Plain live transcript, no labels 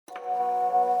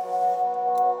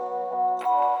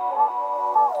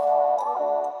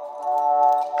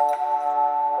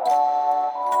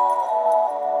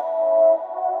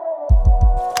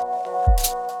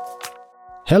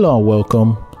Hello and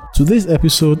welcome to this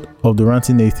episode of the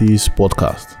Ranting Atheist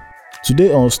podcast.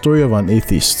 Today on Story of an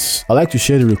Atheist, I'd like to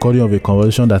share the recording of a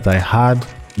conversation that I had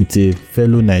with a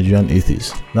fellow Nigerian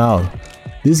atheist. Now,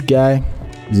 this guy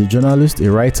is a journalist, a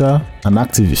writer, an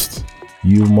activist.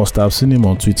 You must have seen him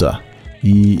on Twitter.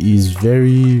 He is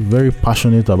very, very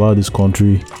passionate about this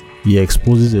country. He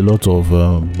exposes a lot of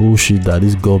bullshit that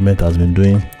this government has been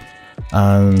doing.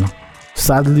 And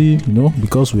sadly,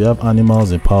 because we have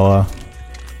animals in power,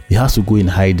 he has to go in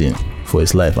hiding for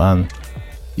his life. And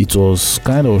it was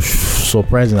kind of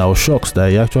surprising. I was shocked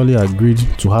that he actually agreed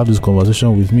to have this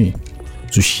conversation with me,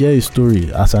 to share his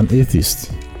story as an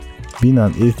atheist. Being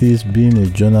an atheist, being a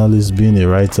journalist, being a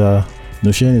writer,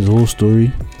 sharing his whole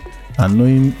story and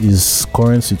knowing his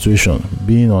current situation,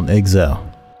 being on exile.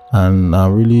 And I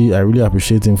really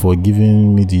appreciate him for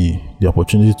giving me the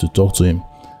opportunity to talk to him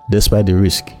despite the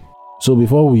risk. So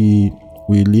before we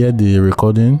hear the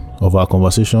recording of our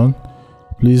conversation,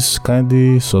 please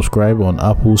kindly subscribe on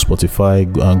Apple, Spotify,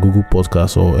 and Google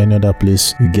Podcasts, or any other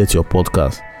place you get your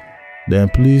podcast. Then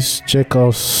please check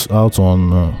us out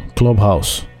on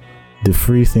Clubhouse, the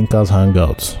Free Thinkers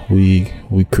Hangout. We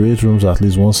create rooms at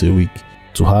least once a week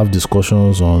to have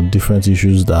discussions on different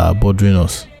issues that are bothering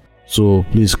us. So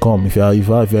please come. If you're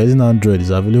using Android, it's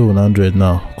available on Android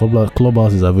now.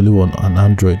 Clubhouse is available on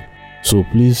Android. So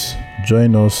please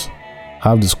join us,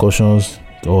 have discussions,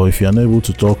 or if you're not able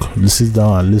to talk, sit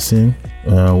down and listen.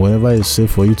 Whenever it's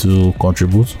safe for you to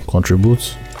contribute,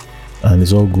 and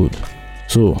it's all good.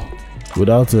 So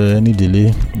without any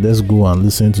delay, let's go and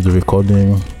listen to the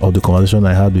recording of the conversation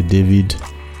I had with David.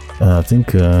 I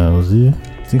think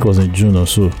it was in June or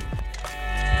so.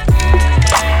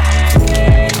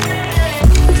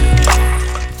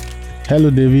 Hello,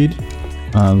 David,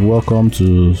 and welcome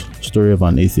to Story of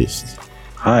an Atheist.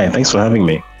 Hi, thanks for having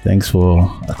me. Thanks for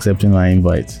accepting my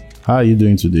invite. How are you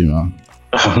doing today, man?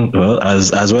 Well,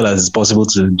 as well as it's possible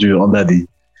to do under the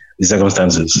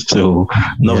circumstances. So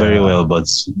not very well, but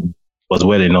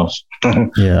well enough.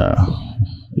 Yeah,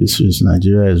 it's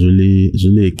Nigeria is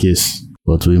really a case,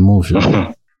 but we move.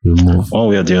 We move one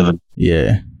way or the other.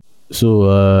 Yeah. So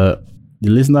the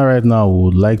listener right now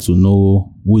would like to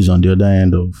know who is on the other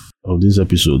end of this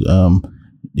episode.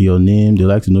 Your name. They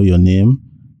like to know your name.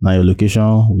 Now your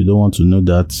location. We don't want to know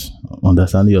that.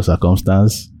 Understanding your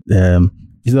circumstance.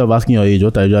 Instead of asking your age,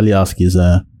 what I usually ask is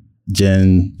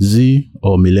Gen Z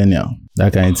or millennial,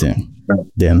 that kind of thing.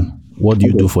 Then what do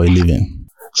you do for a living?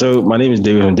 So my name is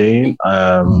David Hundeyin.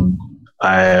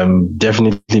 I am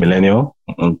definitely millennial,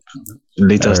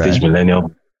 later stage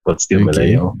millennial, but still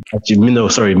millennial.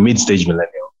 Actually, mid-stage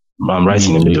millennial. I'm right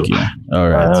in the middle. Okay. All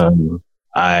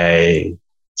right.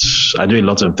 I do a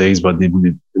lot of things, but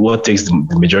what takes the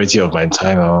majority of my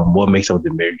time, what makes up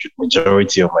the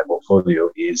majority of my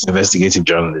portfolio is investigative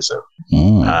journalism.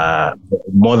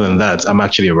 More than that, I'm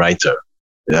actually a writer.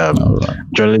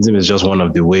 Journalism is just one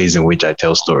of the ways in which I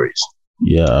tell stories.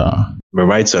 Yeah, I'm a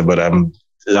writer, but I'm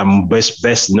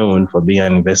best known for being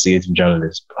an investigative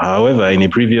journalist. However, in my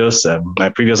previous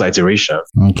iteration,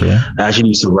 I actually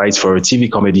used to write for a TV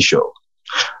comedy show.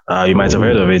 You might have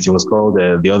heard of it. It was called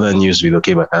The Other News with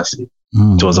Bakassi.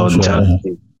 It was on Channel.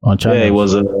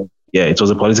 Yeah, it was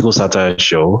a political satire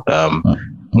show,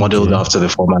 modeled after the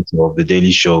format of The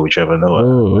Daily Show, with Trevor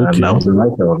Noah. And I was a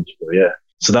writer on the show, yeah.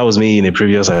 So that was me in a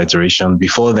previous iteration.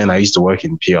 Before then, I used to work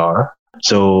in PR.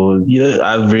 So,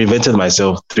 I've reinvented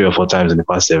myself 3 or 4 times in the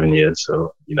past 7 years.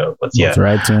 So, but yeah. But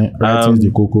writing is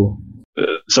the cocoa.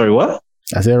 Sorry, what?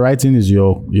 I said writing is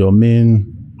your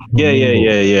main.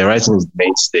 Yeah. Writing is the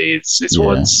mainstay. It's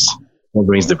what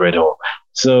brings the bread home.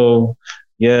 So,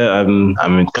 yeah,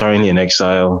 I'm currently in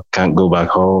exile. Can't go back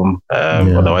home.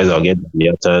 Otherwise, I'll get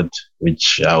murdered,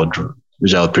 which I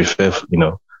would prefer,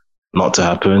 not to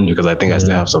happen, because I think I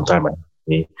still have some time.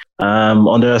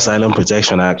 Under asylum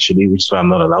protection, actually, which is why I'm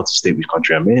not allowed to state which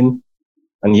country I'm in.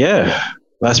 And yeah,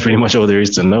 that's pretty much all there is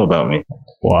to know about me.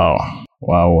 Wow.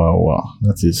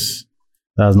 That's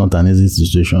not an easy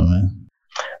situation, man.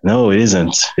 No, it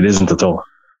isn't. It isn't at all.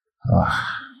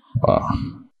 Wow.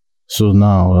 So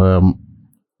now,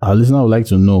 our listener would like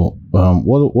to know,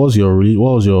 what was your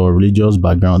religious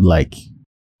background like?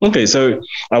 Okay, so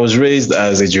I was raised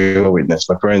as a Jehovah's Witness.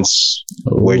 My parents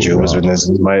were Jehovah's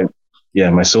Witnesses. My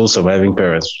sole surviving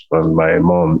parents, my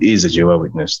mom is a Jehovah's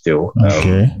Witness still.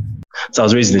 So I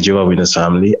was raised in a Jehovah's Witness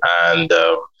family, and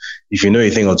if you know a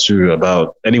thing or two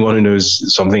about anyone who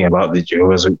knows something about the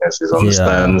Jehovah's Witnesses,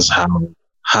 understands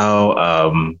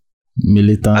how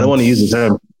militant. I don't want to use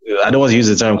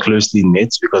the term closely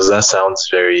knit, because that sounds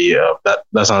very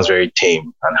that sounds very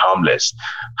tame and harmless.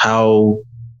 How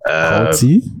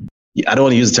culty? I don't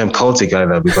want to use the term cultic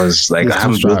either because like I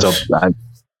haven't built up.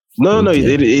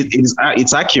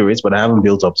 It's accurate, but I haven't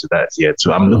built up to that yet.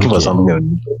 So I'm looking for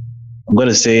something. I'm going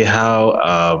to say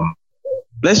how.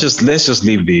 Let's just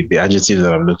leave the adjective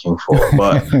that I'm looking for.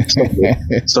 But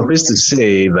suffice to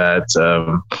say that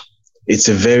it's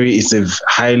a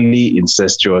highly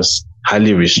incestuous,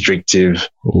 highly restrictive,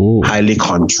 highly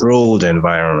controlled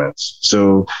environment.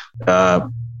 So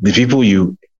the people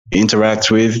you interact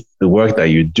with, the work that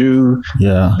you do,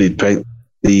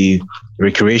 the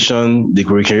recreational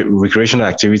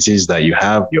activities that you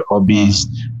have, your hobbies,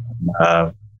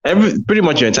 pretty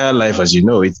much your entire life, as you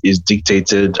know, it is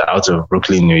dictated out of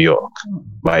Brooklyn, New York,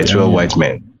 by 12 white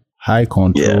men. High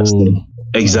control. Yes,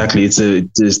 exactly. It's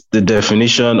the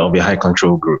definition of a high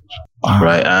control group,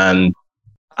 right? And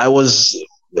I was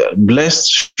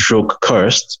blessed,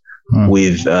 cursed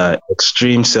with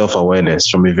extreme self-awareness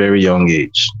from a very young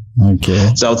age.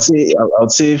 Okay. So I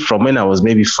would say from when I was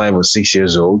maybe 5 or 6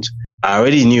 years old, I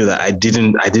already knew that I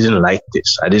didn't like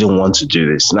this. I didn't want to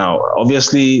do this. Now,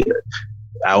 obviously,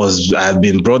 I had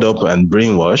been brought up and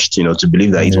brainwashed, to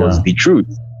believe that it was the truth,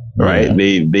 right?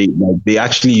 They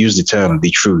actually use the term the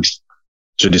truth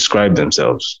to describe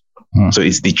themselves. So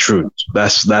it's the truth.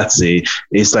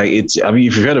 It's like I mean,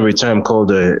 if you've heard of a term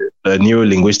called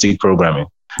neuro-linguistic programming,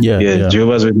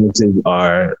 Jehovah's Witnesses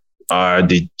are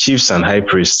the chiefs and high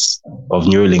priests of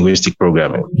neuro-linguistic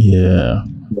programming. Yeah.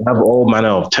 They have all manner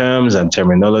of terms and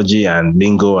terminology and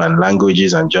lingo and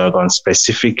languages and jargon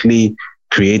specifically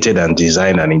created and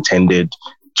designed and intended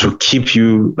to keep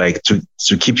you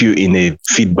to keep you in a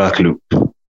feedback loop.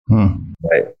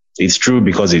 Right? It's true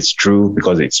because it's true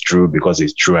because it's true because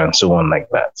it's true, and so on like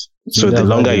that. So the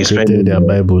longer you spend their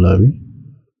Bible, have you?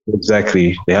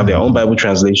 Exactly. They have their own Bible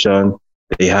translation.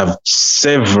 They have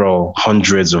several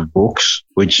hundreds of books,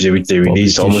 which they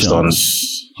release almost on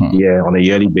a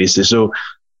yearly basis. So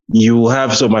you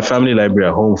have, my family library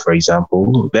at home, for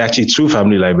example, there are actually 2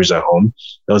 family libraries at home.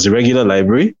 There was the regular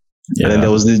library, and then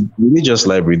there was the religious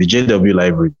library, the JW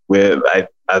library, where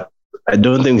I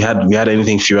don't think we had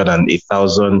anything fewer than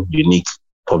 1,000 unique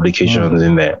publications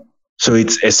in there. So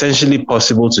it's essentially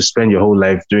possible to spend your whole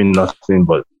life doing nothing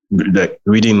but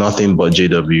reading nothing but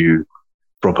JW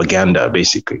propaganda,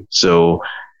 basically. So,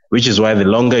 which is why the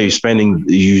longer you spend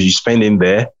in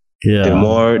there, the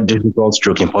more difficult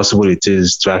stroke impossible it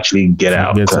is to actually get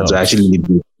out, to actually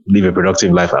live a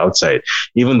productive life outside.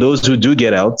 Even those who do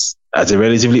get out at a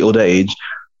relatively older age,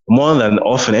 more than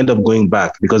often end up going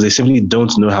back because they simply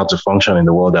don't know how to function in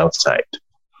the world outside.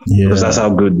 Because that's how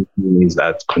good it is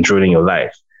at controlling your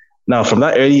life. Now, from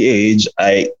that early age,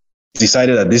 I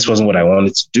decided that this wasn't what I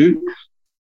wanted to do.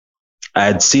 I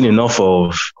had seen enough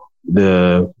of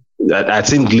I'd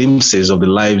seen glimpses of the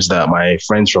lives that my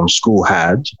friends from school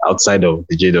had outside of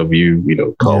the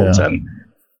JW, cult. And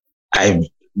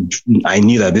I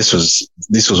knew that this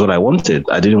was what I wanted.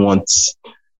 I didn't want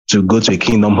to go to a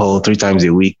Kingdom Hall 3 times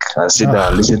a week and sit down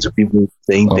and listen to people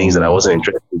saying things that I wasn't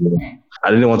interested in.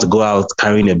 I didn't want to go out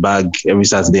carrying a bag every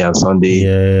Saturday and Sunday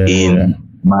in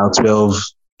mile 12,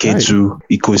 K2,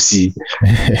 Ikosi,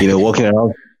 walking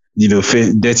around,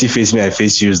 dirty face me, I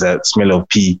face shoes that smell of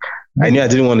pee. I knew I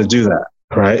didn't want to do that,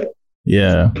 right?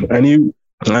 Yeah. I knew,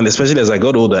 and especially as I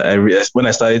got older, when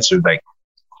I started to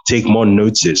take more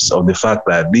notice of the fact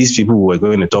that these people we were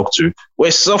going to talk to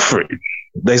were suffering.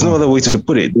 There's no other way to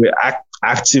put it. They were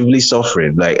actively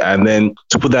suffering. And then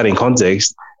to put that in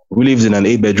context, we lived in an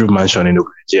 8-bedroom mansion in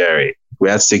GRA. We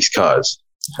had 6 cars.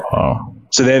 Wow.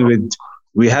 So then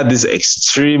we had this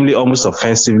extremely, almost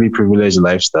offensively privileged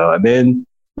lifestyle. And then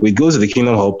we go to the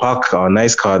Kingdom Hall, park our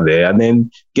nice car there, and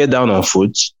then get down on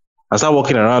foot and start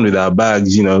walking around with our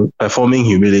bags, performing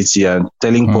humility and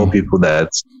telling poor people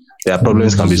that their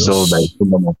problems can be solved by the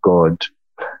kingdom of God,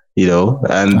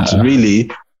 and really,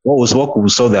 what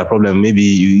would solve their problem?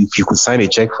 Maybe if you could sign a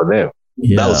check for them,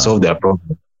 that would solve their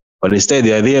problem. But instead,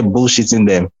 they are there bullshitting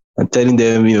them and telling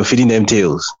them, feeding them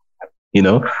tales.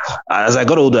 As I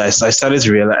got older, I started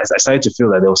to realize, I started to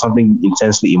feel that there was something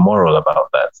intensely immoral about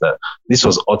that this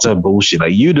was utter bullshit.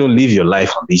 You don't live your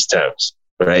life on these terms,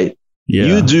 right?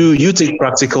 Yeah. You take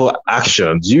practical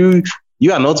actions. You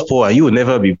are not poor and you will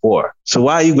never be poor. So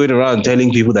why are you going around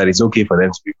telling people that it's okay for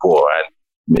them to be poor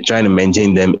and trying to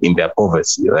maintain them in their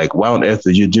poverty? Why on earth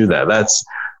would you do that?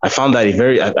 I found that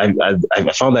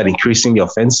I found that increasingly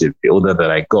offensive the older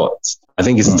that I got. I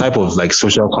think it's a type of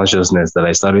social consciousness that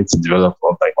I started to develop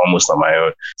almost on my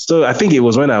own. So I think it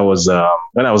was when I was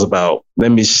about,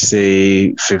 let me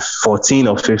say 14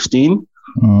 or 15.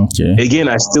 Okay. Again,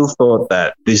 I still thought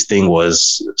that this thing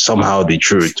was somehow the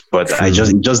truth, but it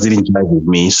just didn't jive with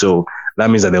me. So that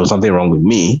means that there was something wrong with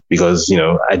me because,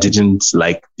 I didn't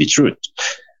like the truth.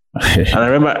 And I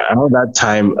remember that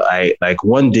time,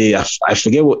 one day, I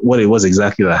forget what it was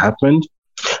exactly that happened.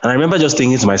 And I remember just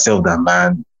thinking to myself that,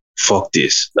 man, fuck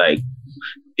this. Like,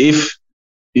 if,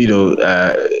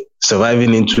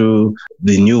 surviving into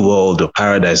the new world or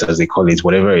paradise, as they call it,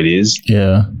 whatever it is,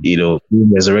 being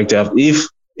resurrected,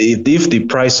 if the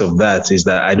price of that is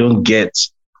that I don't get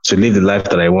to live the life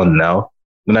that I want now,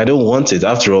 then I don't want it.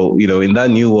 After all, in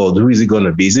that new world, who is it going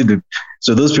to be?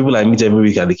 So those people I meet every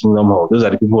week at the Kingdom Hall, those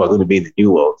are the people who are going to be in the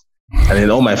new world. And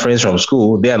then all my friends from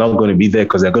school, they are not going to be there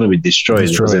because they're going to be destroyed.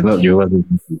 Because they're not Jehovah's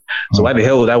people. So why the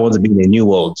hell would I want to be in a new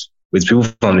world with people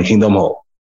from the Kingdom Hall?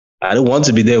 I don't want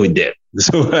to be there with them.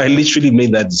 So I literally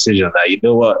made that decision that, you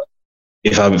know what,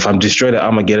 if I'm destroyed at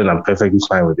Armageddon, I'm perfectly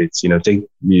fine with it.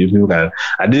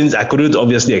 I couldn't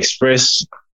obviously express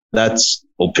that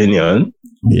opinion,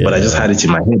 but I just had it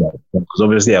in my head because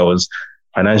obviously I was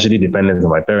financially dependent on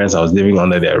my parents. I was living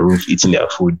under their roof, eating their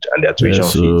food and their tuition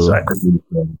fees. So I couldn't.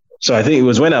 So I think it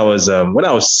was when I was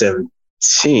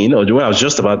 17, or when I was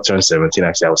just about to turn 17.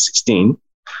 Actually, I was 16.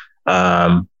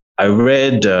 I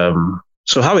read.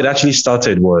 So how it actually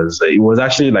started was it was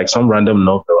actually like some random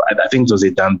novel. I think it was a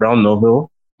Dan Brown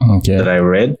novel that I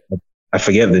read. I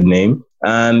forget the name.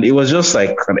 And it was just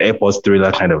like an airport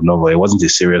thriller kind of novel. It wasn't a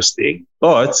serious thing.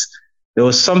 But there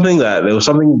was something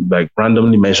like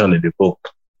randomly mentioned in the book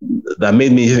that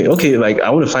made me think, okay, like I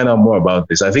want to find out more about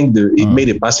this. I think it made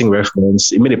a passing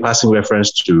reference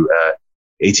to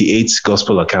 88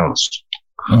 gospel accounts.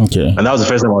 Okay. And that was the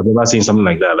first time I was ever seeing something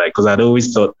like that. Like, because I'd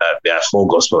always thought that there are 4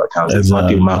 gospel accounts. It's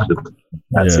Matthew, Mark, Luke.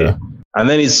 That's it. And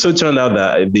then it so turned out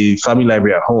that the family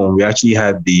library at home, we actually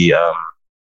had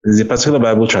there's a particular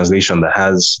Bible translation that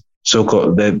has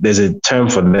so-called, there's a term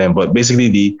for them, but basically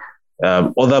the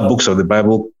other books of the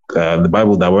Bible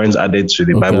that weren't added to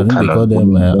the Bible canon. They call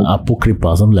them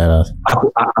apocryphal, something like that.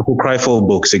 Apocryphal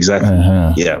books, exactly.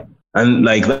 Uh-huh. Yeah. And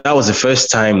like that was the first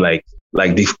time like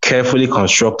the carefully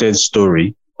constructed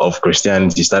story of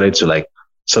Christianity started to like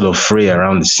sort of fray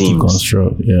around the seams.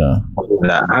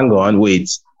 Hang on, wait.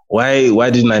 Why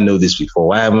didn't I know this before?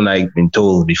 Why haven't I been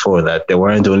told before that there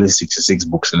weren't only 66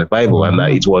 books in the Bible, and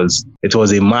that it was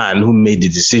a man who made the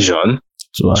decision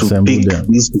to pick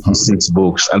these 66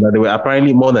 books, and that there were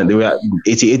apparently there were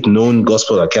 88 known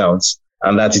gospel accounts,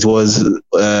 and that it was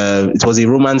a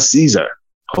Roman Caesar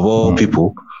of all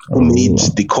people who made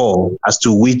the call as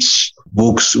to which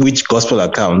gospel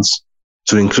accounts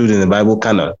to include in the Bible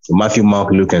canon: Matthew,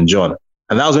 Mark, Luke, and John.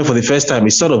 And that was when, for the first time,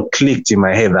 it sort of clicked in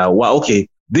my head that, wow, okay,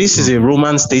 this is a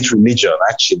Roman state religion,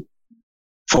 actually,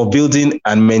 for building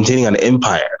and maintaining an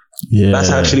empire. Yeah. That's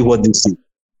actually what this is.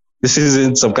 This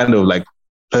isn't some kind of like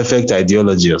perfect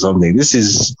ideology or something. This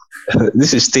is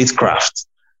statecraft.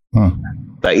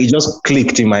 Like it just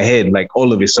clicked in my head, like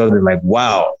all of a sudden, like,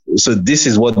 wow, so this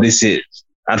is what this is.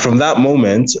 And from that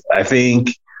moment, I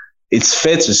think it's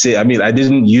fair to say, I mean, I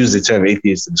didn't use the term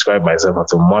atheist to describe myself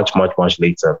until much, much, much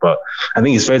later. But I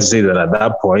think it's fair to say that at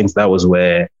that point, that was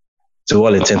where, to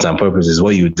all intents and purposes,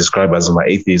 what you would describe as my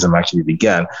atheism actually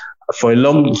began. For the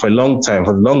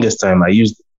longest time, I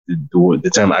used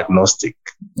the term agnostic.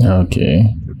 Okay.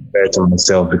 Compared to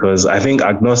myself, because I think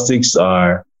agnostics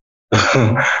are,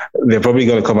 they're probably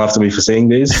going to come after me for saying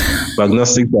this, but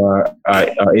agnostics are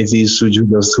atheists who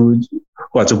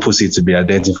are too pussy to be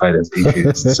identified as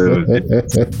atheists. So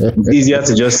it's easier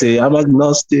to just say, I'm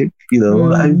agnostic,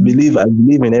 I believe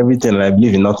in everything and I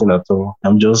believe in nothing at all.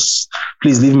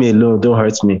 Please leave me alone, don't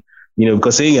hurt me.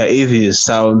 Because saying you're atheist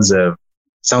sounds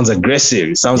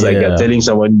aggressive. It sounds like you're telling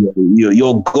someone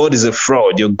your God is a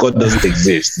fraud. Your God doesn't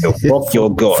exist. Fuck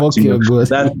your God. Fuck your God.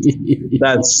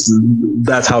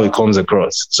 That's how it comes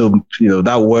across. So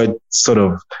that word sort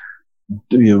of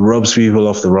rubs people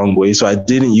off the wrong way. So I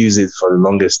didn't use it for the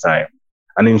longest time.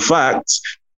 And in fact,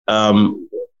 a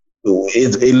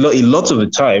lot of the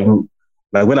time,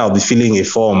 like when I'll be filling a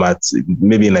form at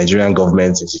maybe a Nigerian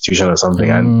government institution or something,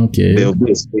 and there'll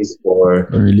be a space for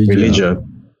religion.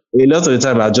 A lot of the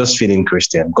time, I'll just fill in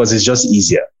Christian because it's just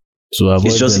easier. So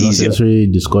avoid the necessary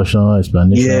discussion,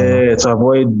 explanation. Yeah, to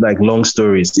avoid like long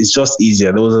stories. It's just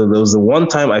easier. There was the one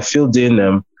time I filled in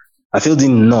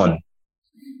none.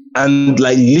 And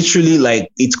like literally,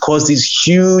 like it caused this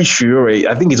huge furore.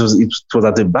 I think it was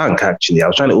at the bank actually. I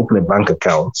was trying to open a bank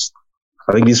account.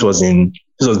 I think this was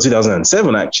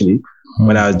 2007 actually,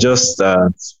 when I just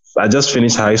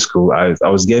finished high school. I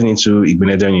was getting into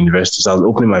Igbenedion University, so I was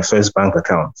opening my first bank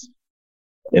account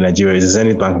in Nigeria. It's a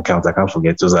Zenith bank account. I can't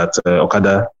forget. It was at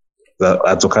Okada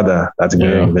at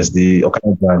Igbenedion University,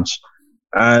 Okada branch,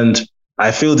 and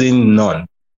I filled in none.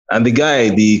 And the guy,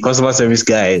 the customer service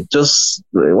guy, just,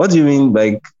 what do you mean?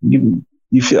 Like, you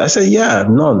feel? I said, yeah,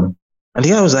 none. And the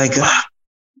guy was like,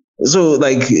 so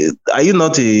like, are you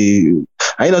not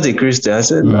a Christian? I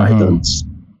said, no, I don't.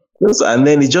 And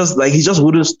then he just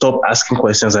wouldn't stop asking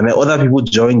questions, and then other people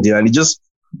joined in, and it just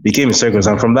became a circus.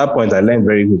 And from that point, I learned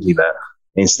very quickly that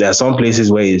there are some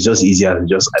places where it's just easier to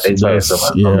just identify yourself.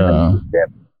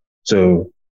 So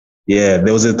yeah,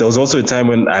 there was also a time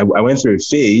when I went through a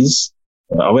phase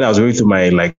when I was going through my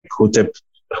like Hotep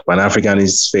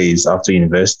Pan-Africanist phase after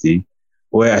university,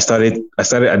 where I started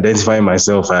identifying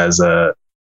myself as a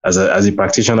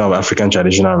practitioner of African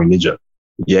traditional religion.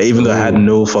 Yeah, even though I had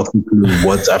no fucking clue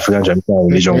what African traditional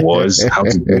religion was, how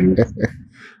to do it.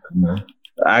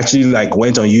 I actually like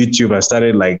went on YouTube and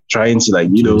started like trying to like,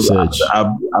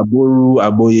 Aboru,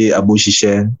 Aboye,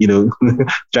 Aboshishe,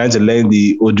 trying to learn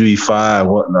the Odu Ifa and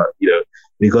whatnot,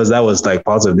 because that was like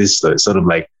part of this sort of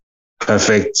like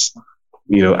perfect,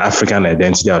 African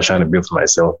identity I was trying to build for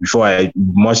myself.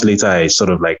 Much later, I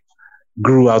sort of like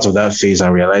grew out of that phase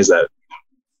and realized that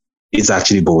it's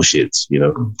actually bullshit,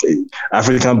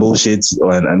 African bullshit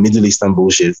and Middle Eastern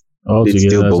bullshit. It's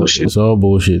still bullshit. It's all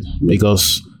bullshit.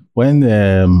 Because when,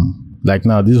 like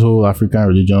now, this whole African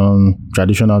religion,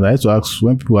 traditional, I used to ask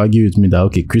when people argue with me that,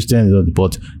 okay, Christian is not the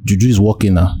but Juju is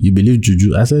working now. You believe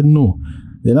Juju? I said, no.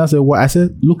 Then I said, why? I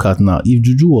said, look at now, if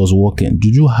Juju was working,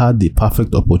 Juju had the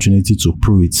perfect opportunity to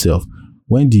prove itself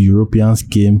when the Europeans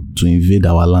came to invade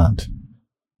our land.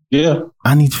 Yeah.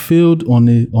 And it failed on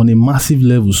a massive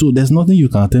level. So there's nothing you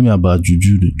can tell me about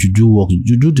Juju. Juju works.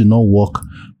 Juju did not work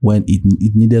when it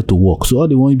needed to work. So all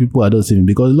the one people are just saying,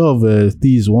 because a lot of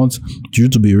thieves want Juju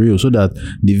to be real, so that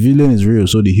the villain is real,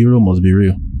 so the hero must be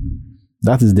real.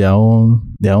 That is their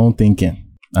own thinking.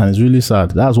 And it's really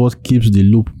sad. That's what keeps the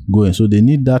loop going. So they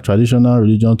need that traditional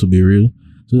religion to be real,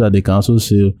 so that they can also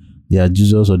say their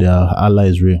Jesus or their Allah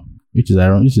is real, which is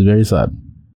ironic. This is very sad.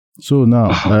 So now,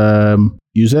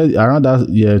 you said around that,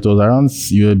 it was around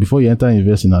before you enter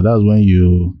university. Now that's when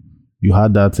you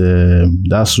had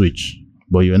that switch,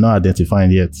 but you were not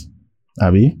identifying yet,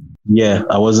 Abi? Yeah,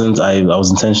 I wasn't. I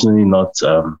was intentionally not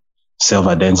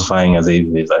self-identifying as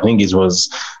atheist. I think it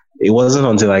wasn't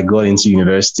until I got into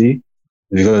university,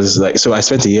 because so I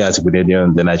spent a year at Hundeyin,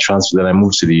 and then I transferred. Then I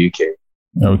moved to the UK.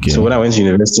 Okay. So when I went to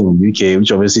university in the UK,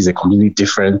 which obviously is a completely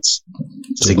different,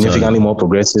 significantly more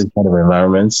progressive kind of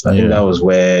environment, I think that was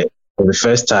where, for the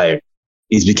first time,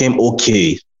 it became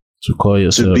okay to call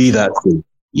yourself, to be that thing.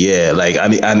 Yeah, like,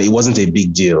 and it wasn't a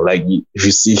big deal. Like, if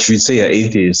you say you're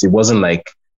atheist, it wasn't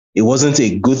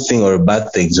a good thing or a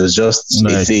bad thing. It was just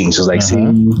a thing. It was like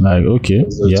saying, like, okay, it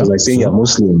was like saying you're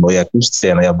Muslim or you're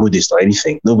Christian or you're Buddhist or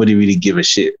anything. Nobody really gave a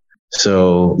shit.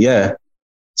 So yeah.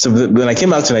 So when I came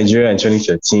back to Nigeria in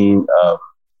 2013,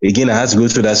 again, I had to go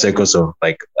through that circus of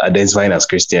like identifying as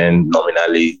Christian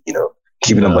nominally,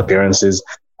 keeping up appearances.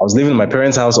 I was living in my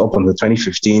parents' house up until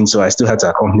 2015, so I still had to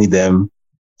accompany them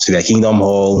to their Kingdom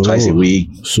Hall twice a week.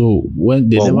 So when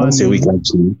they never once knew? A week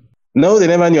actually. No, they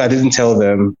never knew. I didn't tell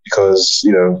them because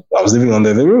I was living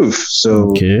under the roof.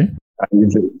 So okay.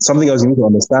 Something else you need to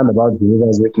understand about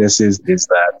Jehovah's Witnesses is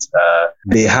that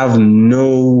they have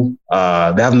no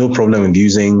problem with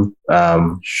using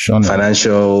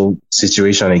financial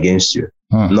situation against you,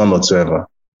 none whatsoever.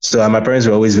 So my parents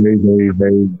were always very, very,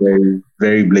 very, very,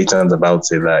 very blatant about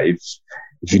it. That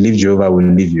if you leave Jehovah, we'll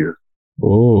leave you.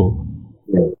 Oh,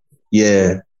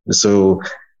 yeah. So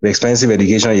the expensive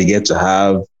education you get to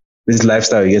have, this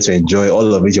lifestyle you get to enjoy,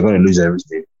 all of it, you're going to lose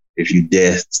everything if you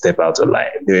dare step out of line.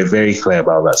 They were very clear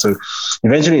about that. So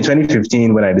eventually in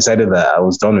 2015, when I decided that I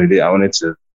was done with it, I wanted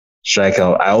to strike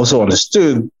out. I also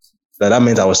understood that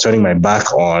meant I was turning my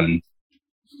back on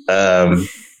an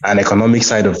economic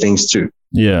side of things too.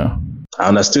 Yeah. I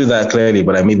understood that clearly,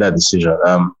 but I made that decision.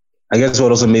 I guess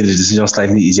what also made the decision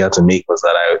slightly easier to make was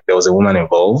that there was a woman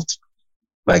involved.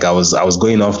 Like I was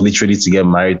going off literally to get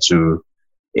married to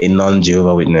a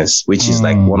non-Jehovah Witness, which is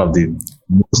like one of the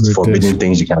most forbidden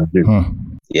things you can do.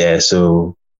 Yeah,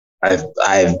 so I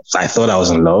thought I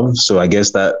was in love, so I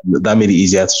guess that made it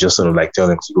easier to just sort of like tell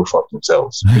them to go fuck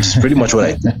themselves, which is pretty much what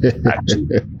I did,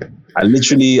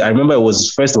 actually. I remember it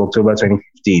was 1st of October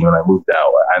 2015 when I moved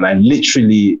out, and I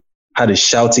literally had a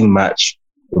shouting match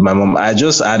with my mom. I'd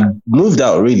moved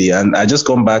out really, and I just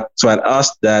come back, so I'd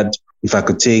asked Dad if I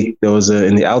could take,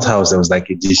 in the outhouse, there was like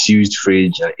a disused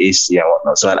fridge and AC and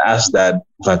whatnot. So I'd asked Dad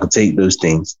if I could take those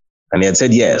things, and he had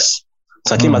said yes.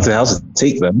 So I came back to the house to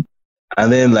take them.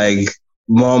 And then like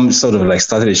Mom sort of like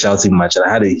started a shouting match, and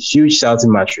I had a huge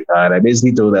shouting match with her. And I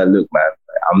basically told her, look, man,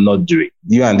 I'm not doing it.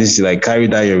 You and this, like, carry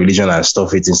down your religion and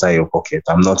stuff it inside your pocket.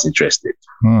 I'm not interested.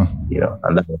 And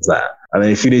that was that. And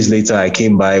then a few days later, I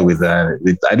came by with I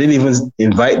didn't even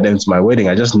invite them to my wedding.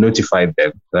 I just notified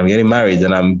them that I'm getting married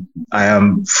and I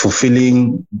am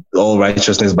fulfilling all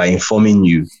righteousness by informing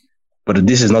you. But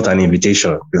this is not an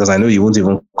invitation because I know you won't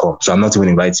even come. So I'm not even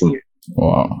inviting you.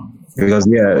 Wow. Because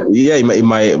in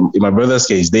my brother's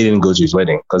case, they didn't go to his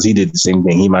wedding because he did the same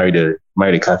thing. He married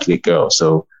a Catholic girl.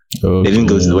 So they didn't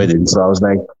go to the wedding. So I was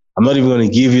like, I'm not even going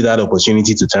to give you that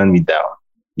opportunity to turn me down.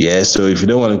 Yeah. So if you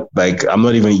don't want to, like,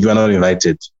 you are not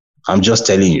invited. I'm just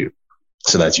telling you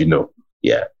so that you know.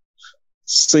 Yeah.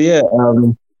 So yeah,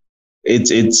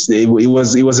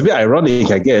 it was a bit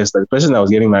ironic, I guess, that the person I was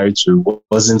getting married to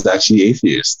wasn't actually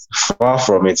atheist. Far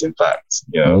from it, in fact.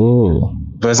 You know,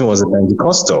 the person was a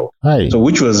Pentecostal. Hi. So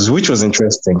which was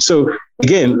interesting. So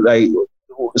again, like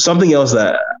something else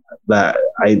that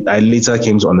I later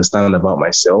came to understand about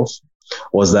myself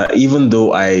was that even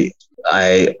though I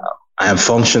am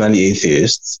functionally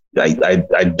atheist,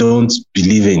 I don't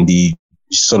believe in the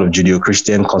sort of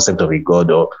Judeo-Christian concept of a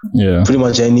God or pretty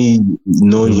much any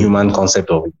known human concept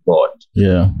of a God.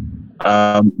 Yeah.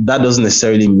 That doesn't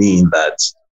necessarily mean that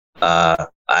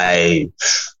I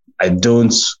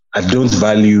don't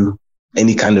value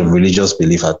any kind of religious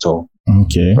belief at all.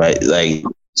 Okay. Right. Like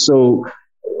so,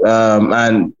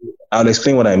 and I'll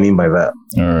explain what I mean by that.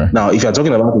 All right. Now, if you're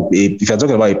talking about a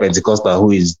Pentecostal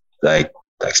who is like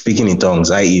speaking in tongues,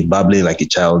 i.e., babbling like a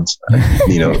child,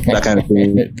 you know, that kind of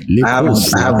thing. I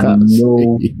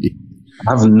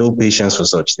have no patience for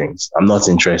such things. I'm not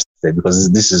interested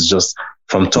because this is just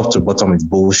from top to bottom. It's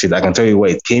bullshit. I can tell you where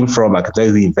it came from. I can tell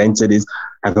you who invented it.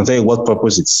 I can tell you what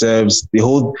purpose it serves. The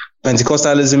whole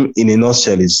Pentecostalism, in a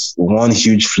nutshell, is one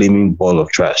huge flaming ball of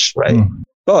trash, right?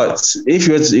 But if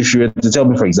you were to tell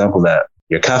me, for example, that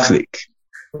you're Catholic,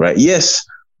 right? Yes,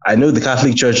 I know the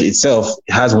Catholic Church itself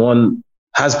has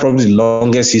probably the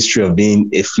longest history of being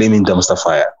a flaming dumpster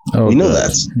fire. We know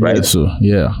that, right? Yeah, so,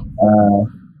 yeah.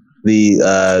 The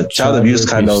child abuse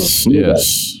kind of,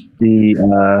 yes.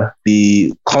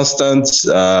 The constant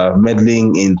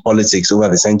meddling in politics over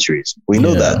the centuries. We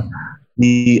know that.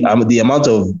 The amount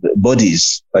of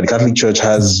bodies that the Catholic Church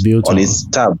has on its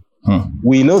tab.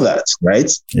 We know that,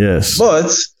 right? Yes.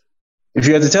 But if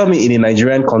you had to tell me in a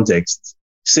Nigerian context,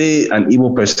 say an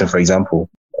Igbo person, for example,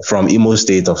 from Imo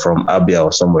State or from Abia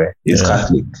or somewhere is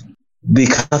Catholic. The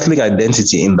Catholic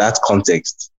identity in that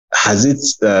context, has it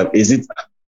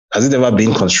ever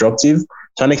been constructive?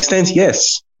 To an extent,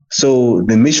 yes. So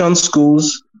the mission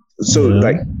schools,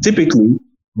 like typically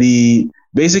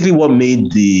basically what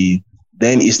made the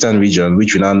then Eastern region,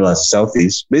 which we now know as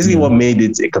Southeast, basically what made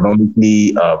it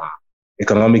economically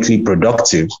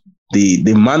productive.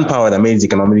 The manpower that made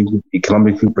it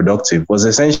economically productive was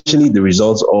essentially the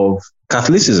result of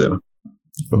Catholicism.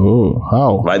 Oh,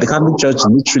 how? Right, the Catholic Church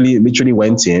literally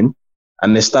went in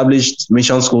and established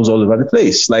mission schools all over the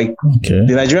place. Like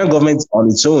the Nigerian government on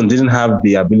its own didn't have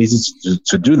the ability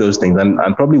to do those things, and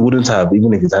probably wouldn't have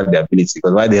even if it had the ability.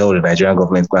 Because why the hell would the Nigerian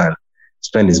government go and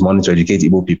spend its money to educate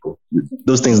Igbo people?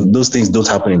 Those things don't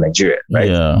happen in Nigeria, right?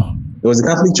 Yeah, it was the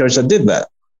Catholic Church that did that.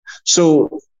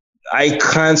 So I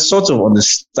can sort of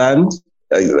understand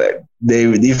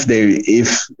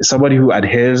if somebody who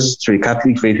adheres to a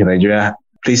Catholic faith in Nigeria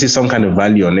places some kind of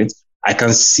value on it, I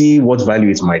can see what value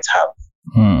it might have.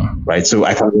 Right. So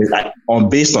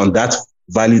based on that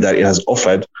value that it has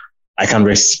offered, I can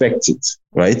respect it.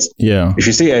 Right. Yeah. If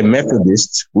you say a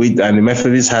Methodist and the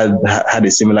Methodists had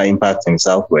a similar impact in the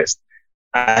Southwest,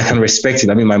 I can respect it.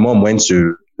 I mean, my mom went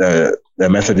to the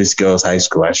Methodist Girls High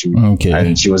School actually,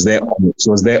 and she was there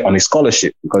on a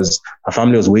scholarship because her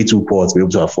family was way too poor to be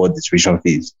able to afford the tuition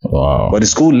fees. Wow! But the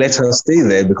school let her stay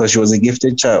there because she was a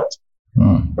gifted child,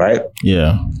 right?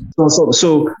 Yeah.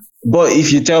 So, but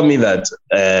if you tell me that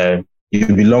you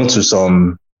belong to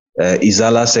some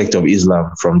Izala sect of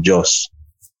Islam from Jos,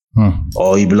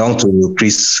 or you belong to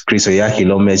Chris Oyaki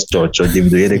Lome's church or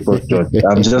David Oyedepo's church,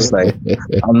 I'm just like,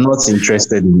 I'm not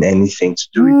interested in anything to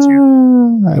do with you.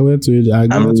 I went to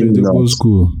the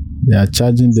school. They are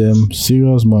charging them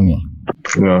serious money.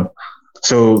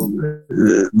 So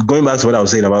going back to what I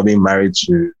was saying about being married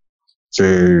to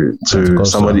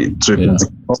somebody, to a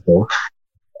Pentecostal,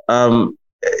 I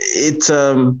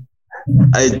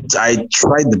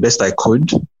tried the best I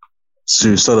could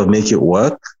to sort of make it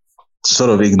work, to sort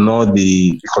of ignore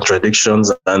the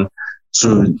contradictions and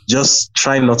to just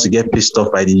try not to get pissed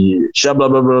off by the blah blah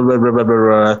blah blah blah blah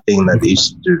blah thing that they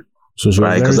used to do. So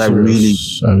right, because I really,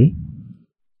 sorry.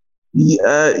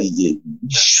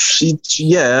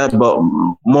 But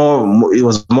more it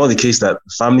was more the case that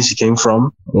the family she came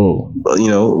from,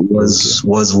 was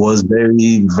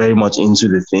very, very much into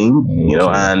the thing,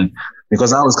 and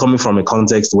because I was coming from a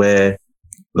context where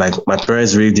Like my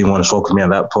parents really didn't want to fuck with me at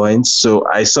that point. So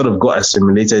I sort of got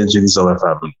assimilated into this other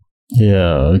family.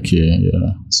 Yeah, okay,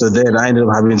 yeah. So then I ended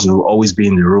up having to always be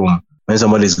in the room when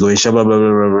somebody's going, blah, blah, blah, blah,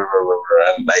 blah, blah,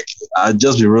 blah, and like, I'd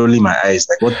just be rolling my eyes,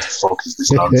 like, what the fuck is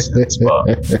this nonsense? But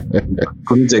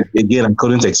I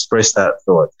couldn't express that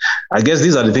thought. I guess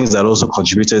these are the things that also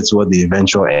contributed toward the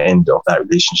eventual end of that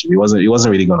relationship. It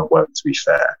wasn't really going to work, to be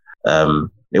fair.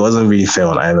 It wasn't really fair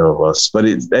on either of us. But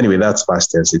anyway, that's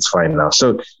past tense. It's fine now.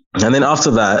 So, and then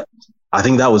after that, I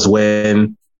think that was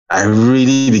when I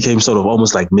really became sort of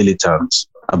almost like militant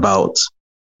about,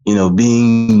 you know,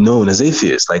 being known as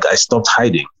atheist. Like I stopped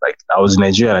hiding. Like I was in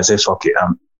Nigeria and I said, fuck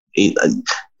it.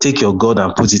 Take your God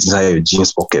and put it inside your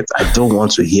jeans pocket. I don't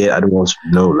want to hear. I don't want to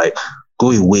know. Like,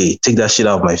 go away. Take that shit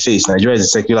out of my face. Nigeria is a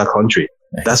secular country.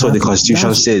 That's what the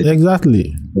Constitution says.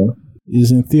 Exactly. Yeah.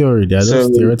 It's in theory. They're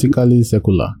just theoretically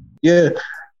secular. Yeah.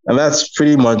 And that's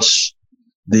pretty much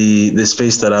the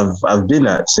space that I've been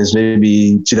at since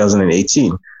maybe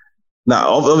 2018. Now,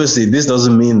 obviously, this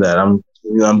doesn't mean that I'm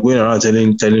going around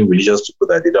telling religious people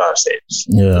that they don't have sex.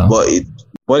 Yeah.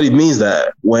 But it means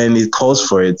that when it calls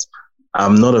for it,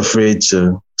 I'm not afraid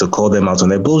to call them out on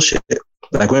their bullshit.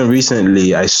 Like when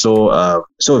recently I saw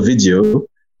a video,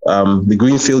 the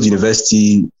Greenfield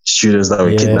University students that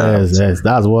were kidnapped. Yes,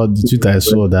 that's what the tweet I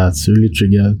saw that really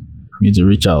triggered me to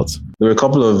reach out. There were a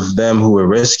couple of them who were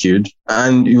rescued,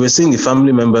 and you were seeing the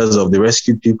family members of the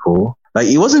rescued people. Like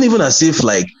it wasn't even as if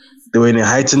like they were in a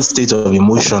heightened state of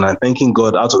emotion and thanking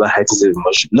God out of that heightened state of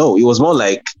emotion. No, it was more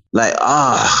like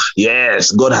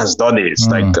yes, God has done it.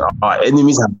 Like our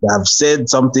enemies have said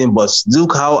something, but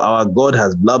look how our God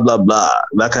has blah, blah, blah.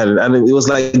 That kind of, and it was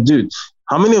like, dude,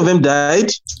 how many of them died?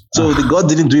 So the God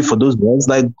didn't do it for those ones.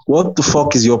 Like, what the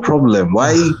fuck is your problem?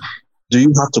 Why do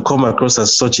you have to come across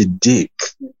as such a dick?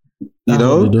 You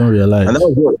know? They don't realize.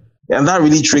 And that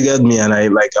really triggered me. And I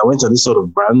went on this sort of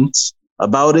rant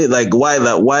about it. Like, why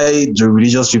do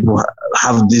religious people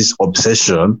have this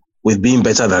obsession with being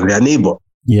better than their neighbor?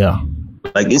 Yeah.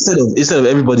 Like instead of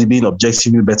everybody being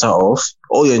objectively better off,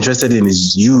 all you're interested in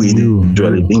is you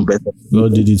individually being better.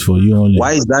 God did it for you only.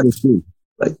 Why is that a thing?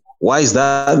 Like, why is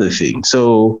that the thing?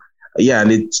 So yeah,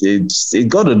 and it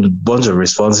got a bunch of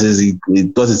responses.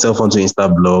 It got itself onto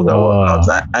Insta blog and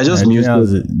whatnot. I just knew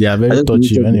they are very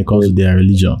touchy when it comes to their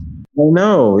religion. I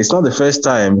know it's not the first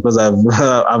time because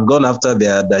I've gone after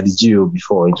their Daddy Geo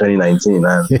before in 2019,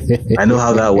 and I know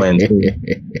how that went.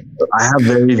 I have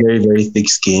very, very, very thick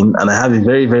skin, and I have a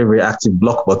very, very, very active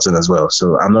block button as well.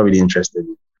 So I'm not really interested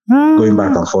in going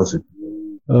back and forth with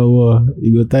you. Oh, well,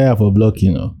 you go tired for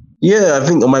blocking, you know? Yeah, I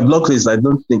think on my block list, I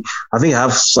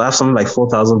have something like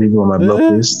 4,000 people on my block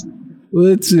list.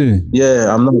 Wait.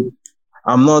 Yeah,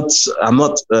 I'm not.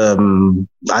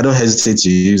 I don't hesitate to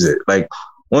use it. Like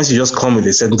once you just come with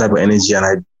a certain type of energy, and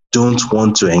I don't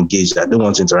want to engage, I don't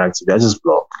want to interact with you, I just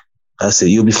block. That's it.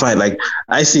 You'll be fine. Like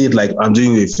I see it like I'm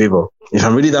doing you a favor. If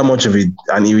I'm really that much of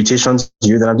an irritation to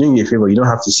you, then I'm doing you a favor. You don't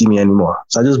have to see me anymore.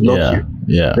 So I just block you.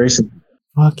 Yeah. Very simple.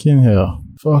 Fucking hell.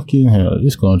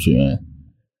 This country, man.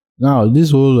 Now, this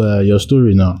whole your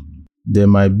story now, there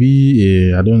might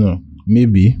be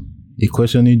maybe a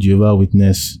questioning Jehovah's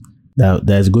Witness that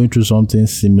is going through something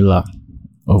similar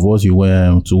of what you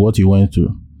went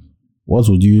through. What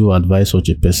would you advise such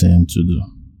a person to do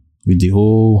with the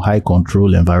whole high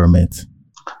control environment?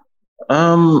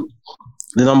 The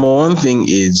number one thing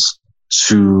is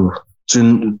to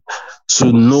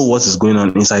know what is going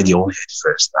on inside your own head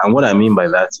first. And what I mean by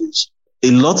that is a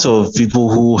lot of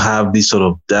people who have these sort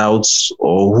of doubts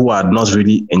or who are not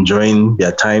really enjoying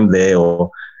their time there, or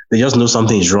they just know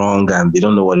something is wrong and they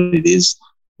don't know what it is.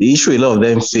 The issue a lot of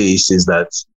them face is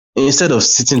that instead of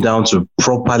sitting down to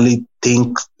properly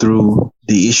think through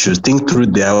the issues, think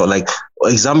through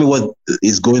examine what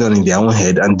is going on in their own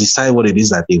head and decide what it is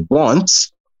that they want,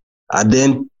 and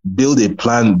then build a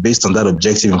plan based on that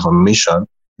objective information,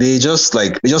 they just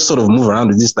sort of move around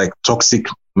with this like toxic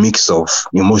mix of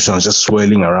emotions just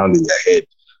swirling around in their head.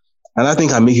 And I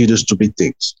think can make you do stupid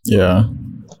things. Yeah.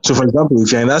 So for example,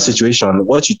 if you're in that situation,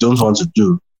 what you don't want to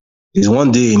do is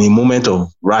one day in a moment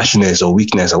of rashness or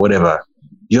weakness or whatever,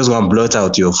 you just want to blurt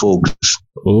out to your folks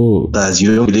that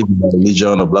you don't believe in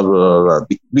religion or blah, blah, blah,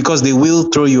 blah, because they will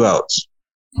throw you out.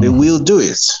 They will do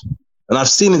it. And I've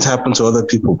seen it happen to other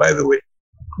people, by the way.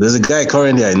 There's a guy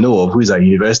currently I know of who is at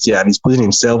university and he's putting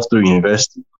himself through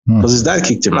university because his dad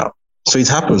kicked him out. So it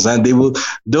happens, and they will.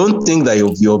 Don't think that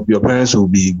your parents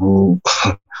will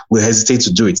hesitate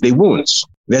to do it. They won't.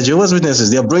 They're Jehovah's Witnesses.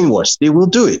 They're brainwashed. They will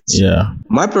do it. Yeah.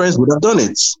 My parents would have done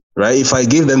it, right? If I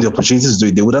gave them the opportunity to do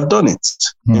it, they would have done it.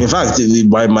 In fact,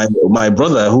 my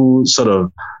brother, who sort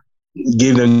of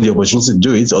gave them the opportunity to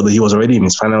do it, although he was already in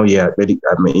his final year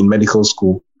in medical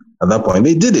school at that point.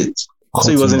 They did it.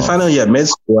 So he was in final year at med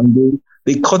school, and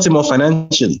they cut him off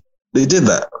financially. They did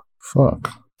that.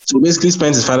 Fuck. So basically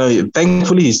spent his final year.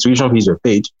 Thankfully, his tuition fees were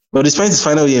paid, but he spent his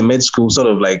final year in med school sort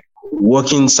of like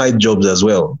working side jobs as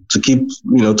well to keep,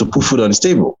 to put food on his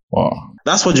table. Wow.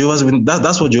 That's what Jehovah's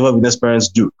Witness parents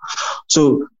do.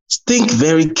 So think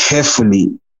very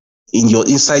carefully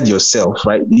inside yourself,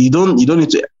 right? You don't need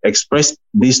to express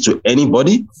this to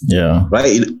anybody. Yeah.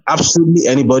 Right? Absolutely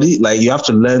anybody. Like, you have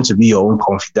to learn to be your own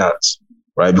confidant,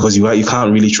 right? Because you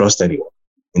can't really trust anyone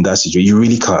in that situation. You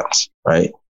really can't,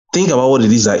 right? Think about what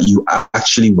it is that you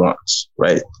actually want,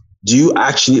 right? Do you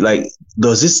actually,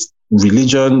 does this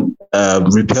religion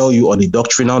repel you on a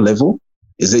doctrinal level?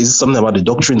 Is it something about the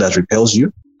doctrine that repels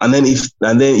you? And then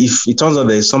if it turns out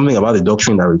there's something about the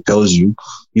doctrine that repels you,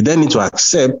 you then need to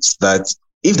accept that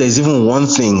if there's even one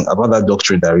thing about that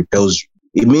doctrine that repels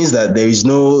you, it means that there's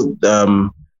no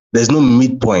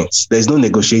midpoint. There's no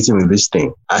negotiating with this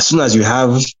thing. As soon as you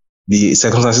have the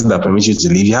circumstances that permit you to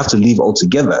leave, you have to leave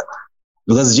altogether.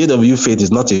 Because the JW faith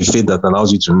is not a faith that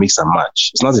allows you to mix and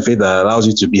match. It's not a faith that allows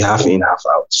you to be half in, half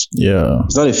out. Yeah.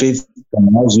 It's not a faith that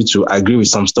allows you to agree with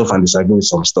some stuff and disagree with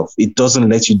some stuff. It doesn't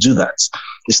let you do that.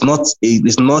 It's not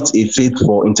a faith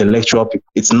for intellectual people.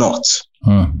 It's not.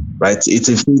 Right?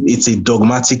 It's a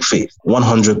dogmatic faith,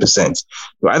 100%.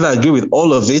 You either agree with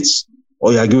all of it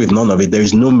or you agree with none of it. There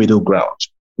is no middle ground,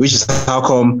 which is how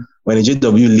come when a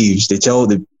JW leaves, they tell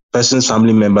the person's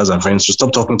family members and friends to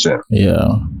stop talking to him.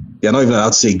 Yeah. They're not even allowed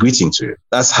to say greeting to you.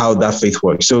 That's how that faith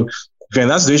works. So if you're in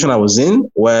that situation I was in,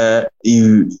 where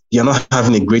you're not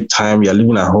having a great time, you're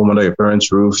living at home under your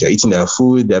parents' roof, you're eating their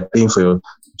food, they're paying for your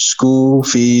school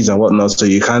fees and whatnot, so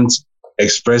you can't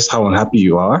express how unhappy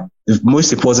you are, the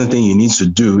most important thing you need to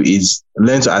do is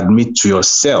learn to admit to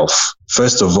yourself,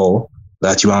 first of all,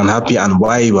 that you are unhappy and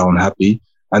why you are unhappy,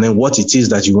 and then what it is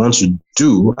that you want to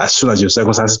do as soon as your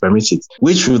circumstances permit it,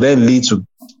 which will then lead to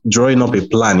drawing up a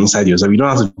plan inside yourself. You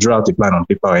don't have to draw out a plan on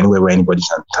paper or anywhere where anybody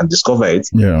can discover it.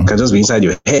 Yeah. It can just be inside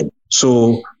your head.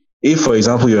 So if, for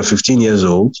example, you're 15 years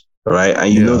old, right,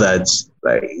 and you know that,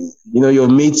 your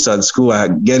mates at school are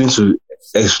getting to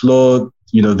explore,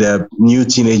 their new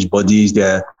teenage bodies,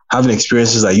 they're having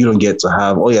experiences that you don't get to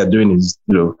have. All you're doing is,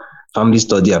 family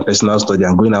study and personal study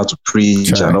and going out to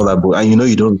preach and all that, and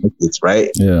you don't like it,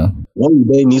 right? Yeah. What you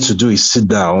then need to do is sit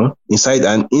down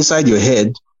inside your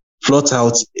head, plot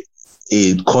out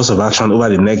a course of action over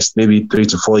the next maybe 3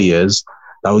 to 4 years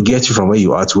that will get you from where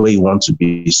you are to where you want to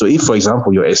be. So if, for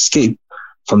example, your escape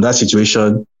from that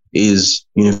situation is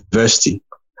university,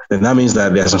 then that means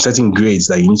that there are some certain grades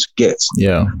that you need to get.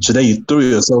 Yeah. So then you throw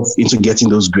yourself into getting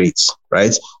those grades,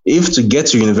 right? If to get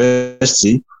to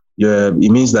university,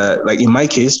 it means that, like in my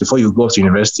case, before you go to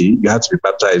university, you had to be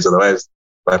baptized. Otherwise,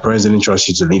 my parents didn't trust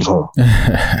you to leave home.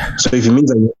 So if it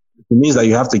means that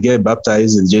you have to get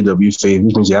baptized in JW faith,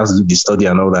 which means you have to do the study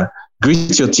and all that,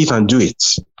 grit your teeth and do it.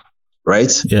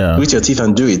 Right? Yeah. Grit your teeth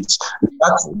and do it.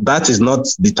 That is not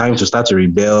the time to start to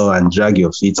rebel and drag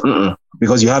your feet,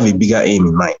 because you have a bigger aim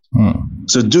in mind.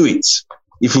 So do it.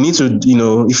 If you need to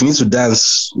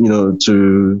dance,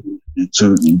 to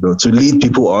lead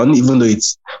people on, even though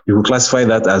you will classify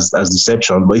that as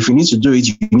deception, but if you need to do it,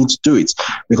 you need to do it,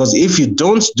 because if you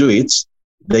don't do it,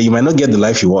 then you might not get the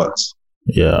life you want.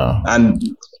 Yeah. And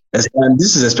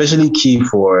this is especially key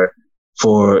for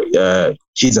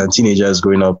kids and teenagers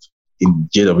growing up in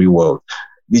JW world.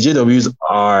 The JWs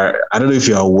are, I don't know if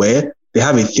you're aware, they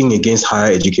have a thing against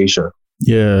higher education.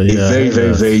 Yeah. Very,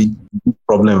 very, very big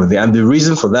problem with it. And the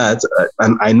reason for that,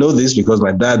 and I know this because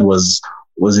my dad was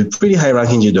a pretty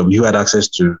high-ranking JW who had access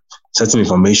to certain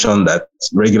information that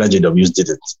regular JWs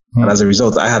didn't. And as a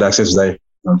result, I had access to that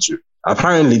information too.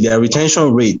 Apparently, their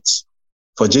retention rate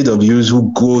for JWs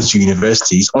who go to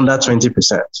university is under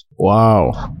 20%.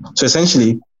 Wow. So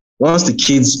essentially, once the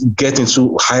kids get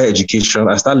into higher education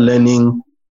and start learning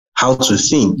how to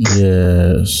think,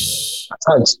 yes,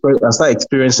 and start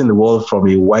experiencing the world from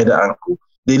a wider angle,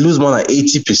 they lose more than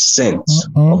 80%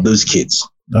 of those kids.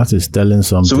 That is telling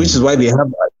something. So which is why they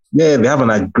have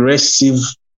an aggressive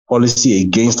policy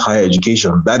against higher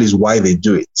education. That is why they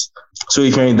do it. So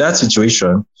if you're in that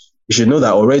situation, you should know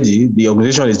that already the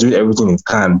organization is doing everything it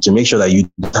can to make sure that you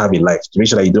don't have a life, to make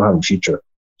sure that you don't have a future.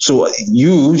 So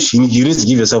you need to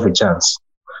give yourself a chance.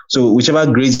 So whichever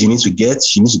grades you need to get,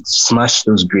 you need to smash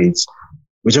those grades.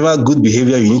 Whichever good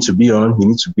behavior you need to be on, you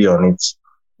need to be on it.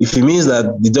 If it means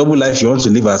that the double life you want to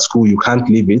live at school, you can't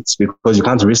live it because you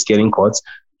can't risk getting caught,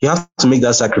 you have to make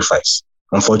that sacrifice.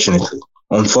 Unfortunately,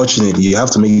 you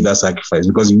have to make that sacrifice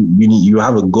because you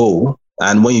have a goal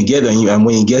And when you get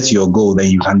to your goal, then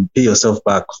you can pay yourself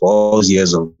back for all those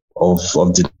years of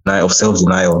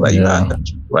self-denial that you had,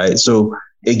 right? So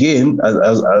again,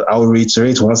 I will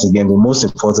reiterate once again, the most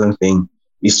important thing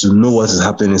is to know what is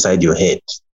happening inside your head,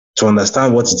 to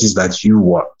understand what it is that you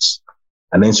want,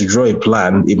 and then to draw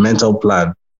a mental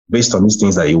plan based on these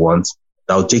things that you want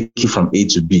that will take you from A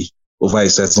to B over a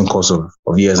certain course of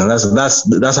years. And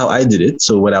that's how I did it.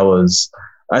 So when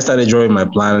I started drawing my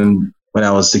plan when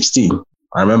I was 16.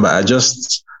 I remember I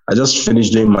just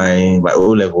finished doing my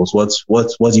O levels.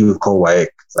 What you would call WAEC.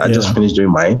 I just finished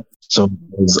doing mine. So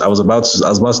I was about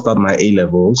to start my A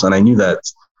levels, and I knew that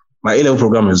my A level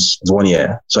program is 1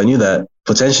 year. So I knew that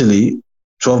potentially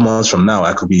 12 months from now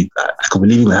I could be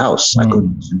leaving the house. I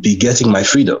could be getting my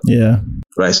freedom. Yeah.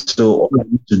 Right. So all I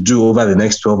need to do over the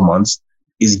next 12 months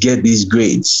is get these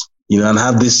grades, and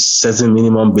have this certain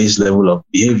minimum base level of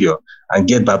behavior and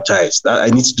get baptized. I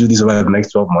need to do this over the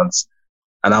next 12 months,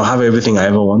 and I'll have everything I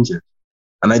ever wanted.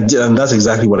 And I did, and that's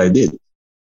exactly what I did.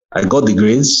 I got the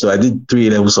grades. So I did 3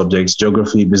 A-level subjects: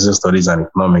 geography, business studies, and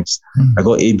economics. I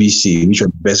got ABC, which were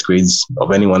the best grades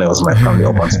of anyone else in my family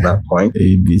up until that point.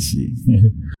 ABC.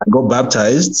 I got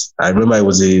baptized. I remember it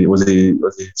was either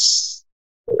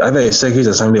a circuit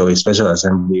assembly or a special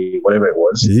assembly, whatever it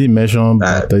was. Is it immersion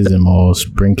baptism or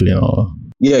sprinkling or?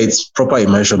 Yeah, it's proper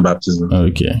immersion baptism.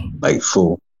 Okay. Like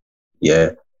full.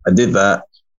 Yeah, I did that.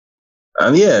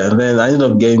 And then I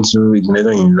ended up getting to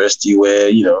Ignatian University where,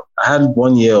 I had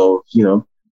 1 year of,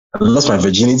 I lost my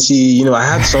virginity. I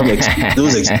had some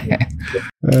those experiences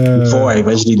before I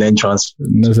eventually then transferred.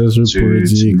 Necessary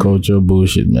purity culture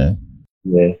bullshit, man.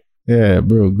 Yeah. Yeah,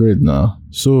 bro, great now.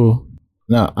 So,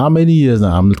 now, how many years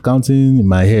now? I'm counting in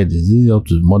my head. Is it up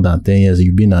to more than 10 years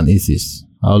you've been an atheist?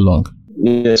 How long?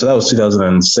 Yeah, so that was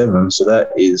 2007. So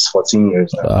that is 14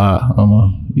 years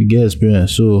now. You get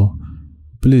experience. So,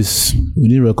 please, we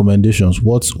need recommendations.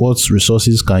 What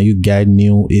resources can you guide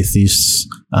new atheists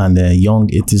and young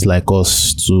atheists like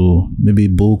us to? Maybe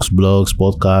books, blogs,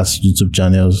 podcasts, YouTube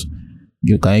channels.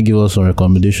 Can you give us some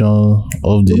recommendation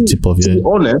of the tip of your?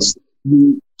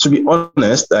 To be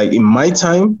honest, like in my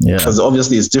time, because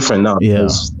obviously it's different now. Yeah.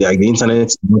 Like the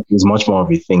internet is much more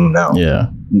of a thing now.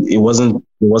 Yeah. It wasn't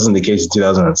the case in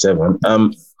 2007.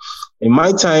 In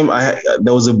my time,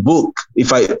 there was a book.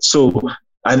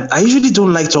 I usually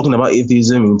don't like talking about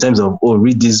atheism in terms of,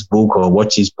 read this book or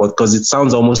watch this podcast, because it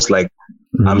sounds almost like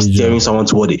I'm steering someone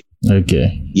toward it.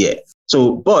 Okay. Yeah.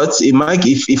 So, but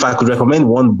if I could recommend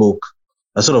one book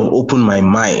that sort of opened my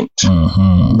mind,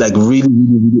 like really,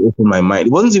 really, really opened my mind.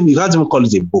 It wasn't even, you can't even call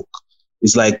it a book.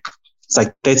 It's like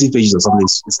 30 pages or something.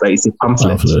 It's a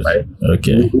pamphlet, right?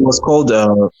 Okay. It was called,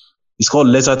 it's called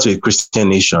Letter to a Christian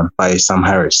Nation by Sam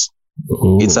Harris.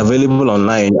 Ooh. It's available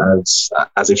online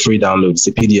as a free download. It's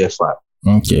a PDF file.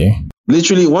 Okay.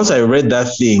 Literally, once I read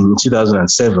that thing in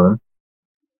 2007,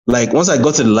 like once I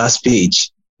got to the last page,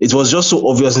 it was just so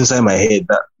obvious inside my head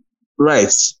that,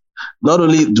 right, not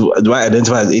only do I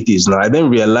identify as atheist now, I then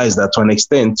realized that to an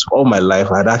extent, all my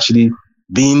life I had actually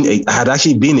been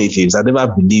atheist. I never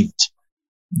believed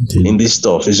in this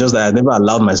stuff. It's just that I never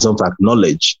allowed myself to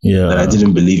acknowledge that I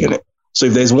didn't believe in it. So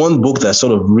if there's one book that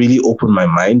sort of really opened my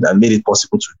mind and made it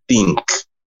possible to think,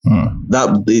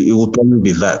 that it would probably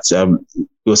be that.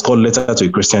 It was called Letter to a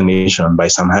Christian Nation by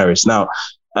Sam Harris. Now,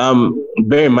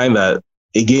 bear in mind that,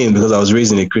 again, because I was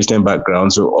raised in a Christian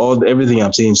background, so everything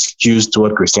I'm saying skews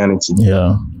toward Christianity.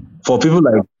 Yeah. For people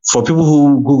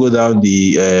who go down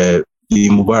the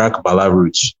Mubarak Bala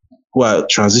route, who are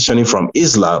transitioning from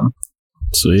Islam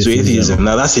to atheism.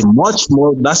 Now that's a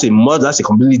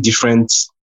completely different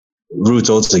route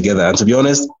altogether. And to be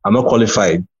honest, I'm not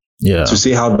qualified to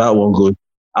say how that one goes.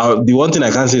 The one thing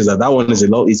I can say is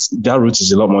that route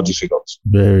is a lot more difficult.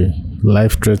 Very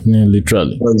life-threatening,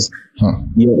 literally.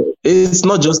 It's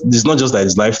not just that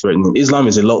it's life-threatening. Islam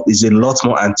is a lot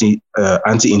more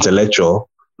anti-intellectual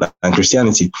than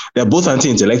Christianity. They're both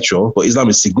anti-intellectual, but Islam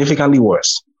is significantly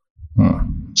worse.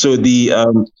 So the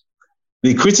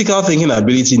critical thinking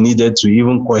ability needed to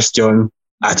even question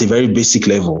at a very basic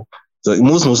level. So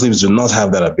most Muslims do not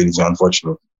have that ability,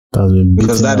 unfortunately.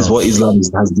 Because that is what Islam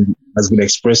has been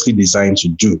expressly designed to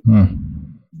do.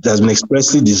 It has been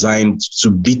expressly designed to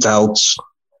beat out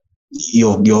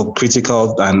your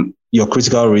critical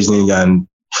reasoning and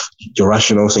your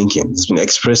rational thinking. It's been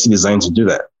expressly designed to do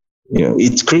that.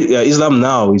 Islam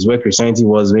now is where Christianity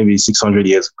was maybe 600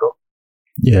 years ago.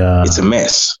 Yeah, it's a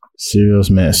mess,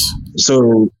 serious mess.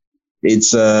 So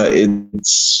it's a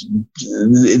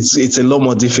lot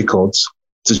more difficult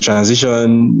to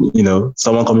transition,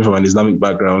 someone coming from an Islamic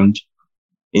background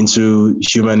into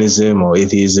humanism or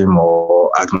atheism or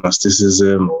or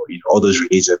agnosticism or all those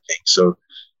related things. So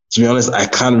to be honest, I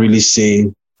can't really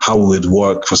say how it would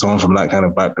work for someone from that kind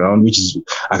of background,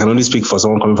 I can only speak for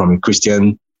someone coming from a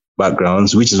Christian background,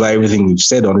 which is why everything we've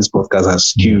said on this podcast has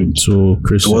skewed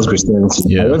towards Christianity.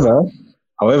 Yeah.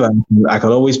 However, I can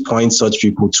always point such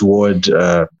people toward,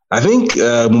 I think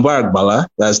Mubarak Bala,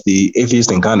 that's the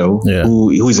atheist in Kano, who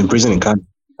is in prison in Kano.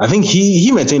 I think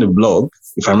he maintained a blog,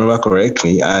 if I remember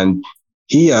correctly, and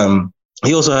he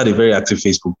also had a very active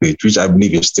Facebook page, which I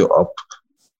believe is still up.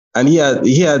 And he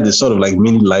had this sort of like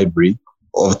mini library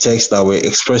of texts that were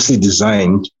expressly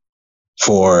designed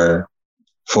for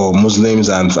Muslims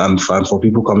and for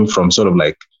people coming from sort of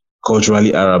like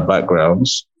culturally Arab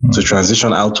backgrounds to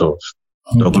transition out of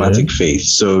dogmatic faith.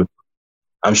 So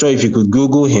I'm sure if you could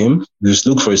Google him, just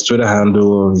look for his Twitter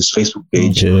handle, his Facebook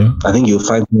page. I think you'll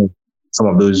find some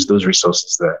of those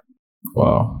resources there.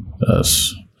 Wow,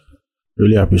 that's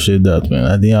really appreciate that, man.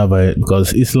 I didn't have it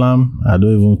because Islam, I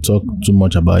don't even talk too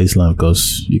much about Islam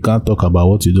because you can't talk about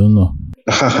what you don't know.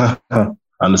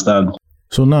 Understand.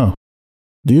 So now,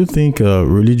 do you think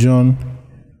religion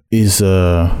is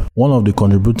one of the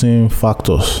contributing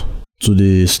factors to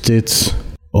the state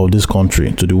of this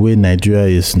country, to the way Nigeria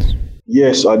is?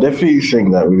 Yes, I definitely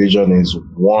think that religion is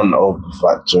one of the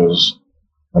factors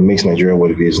that makes Nigeria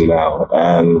what it is now.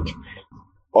 And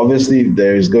obviously,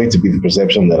 there is going to be the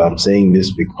perception that I'm saying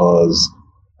this because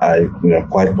I'm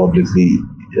quite publicly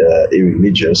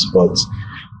irreligious, but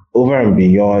over and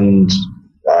beyond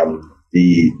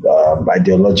the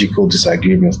ideological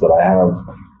disagreements that I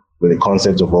have with the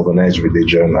concept of organized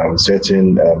religion and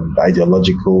certain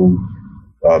ideological,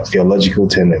 theological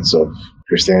tenets of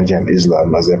Christianity and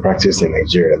Islam as they're practiced in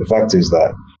Nigeria. The fact is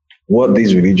that what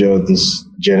these religions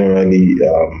generally,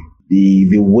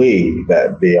 the way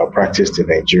that they are practiced in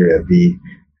Nigeria, the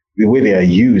way they are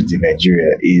used in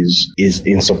Nigeria is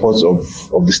in support of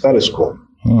the status quo,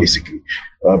 basically.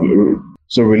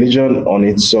 So religion on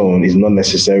its own is not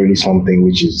necessarily something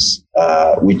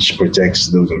which protects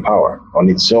those in power. On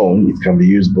its own, it can be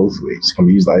used both ways. It can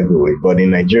be used either way. But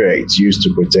in Nigeria, it's used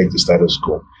to protect the status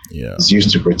quo. Yeah. It's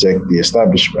used to protect the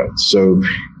establishment. So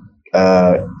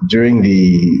during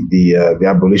the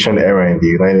abolition era in the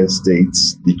United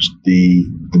States, the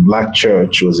Black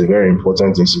church was a very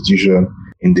important institution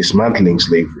in dismantling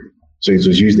slavery. So it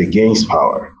was used against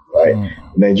power, right?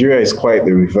 Nigeria is quite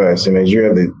the reverse. In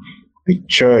Nigeria, the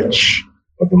church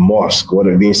or the mosque, or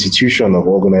the institution of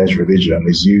organized religion,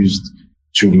 is used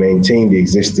to maintain the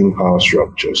existing power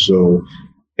structure. So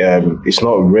it's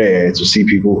not rare to see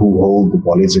people who hold the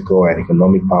political and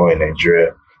economic power in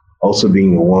Nigeria also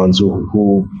being the ones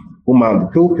who mount the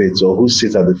pulpits or who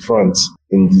sit at the front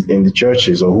in the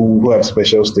churches, or who have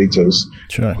special status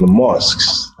in the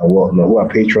mosques and whatnot, who are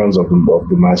patrons of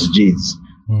the masjids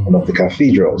and of the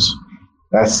cathedrals.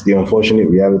 That's the unfortunate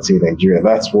reality in Nigeria.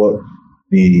 That's what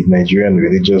the Nigerian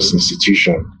religious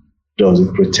institution does.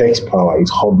 It protects power. It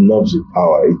hobnobs with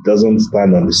power. It doesn't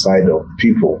stand on the side of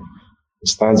people. It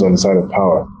stands on the side of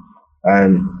power.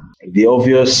 And the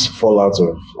obvious fallout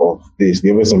of this,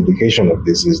 the obvious implication of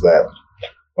this is that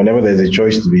whenever there's a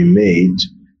choice to be made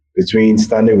between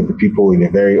standing with the people in a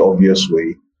very obvious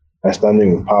way and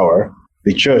standing with power,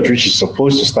 the church, which is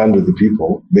supposed to stand with the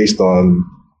people based on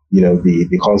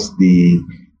the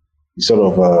sort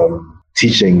of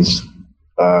teachings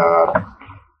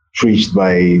preached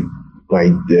by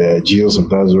Jesus of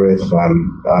Nazareth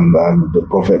and the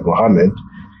Prophet Muhammad.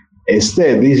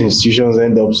 Instead, these institutions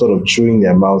end up sort of chewing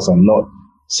their mouths and not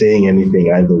saying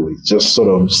anything either way, just sort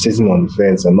of sitting on the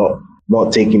fence and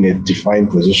not taking a defined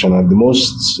position. And the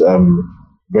most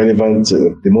relevant,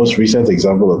 the most recent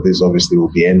example of this obviously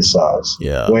will be NSAS.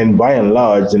 Yeah. When by and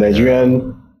large, the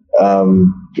Nigerian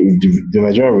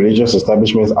religious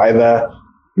establishments either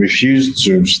refused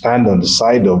to stand on the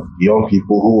side of young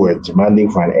people who were demanding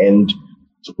for an end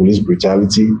to police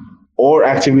brutality, or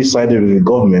actively sided with the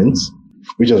government,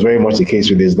 which was very much the case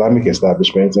with the Islamic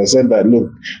establishment, and said that, look,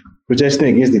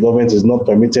 protesting against the government is not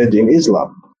permitted in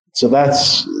Islam. So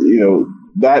that's,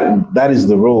 that is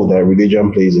the role that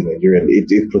religion plays in Nigeria.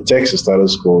 It protects the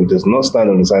status quo. It does not stand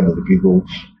on the side of the people.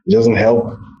 It doesn't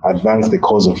help advance the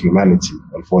cause of humanity,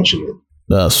 unfortunately.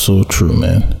 That's so true,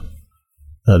 man.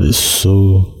 That is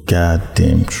so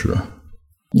goddamn true.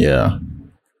 Yeah.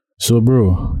 So,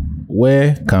 bro,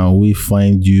 where can we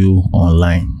find you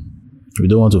online? We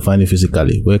don't want to find you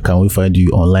physically. Where can we find you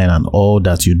online and all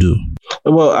that you do?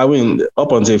 Well, I mean,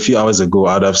 up until a few hours ago,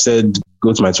 I would have said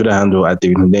go to my Twitter handle at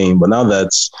Hundeyin. But now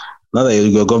that Now that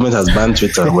your government has banned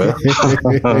Twitter, well.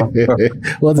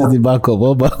 What is the backup?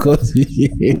 What backup?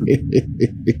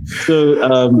 So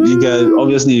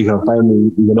you can find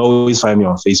me. You can always find me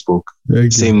on Facebook. Okay.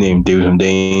 Same name, David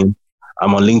Hundeyin.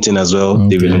 I'm on LinkedIn as well, okay.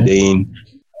 David Hundeyin.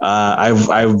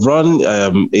 I've run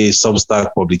a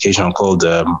Substack publication called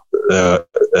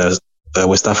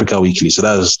West Africa Weekly. So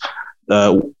that's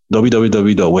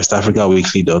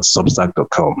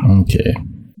www.westafricaweekly.substack.com. Okay.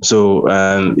 So,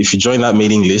 if you join that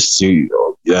mailing list, you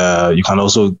can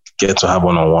also get to have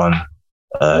one-on-one.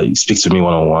 You speak to me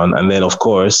one-on-one, and then of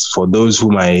course, for those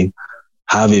whom I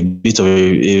have a bit of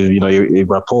a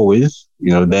rapport with,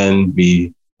 then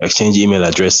we exchange email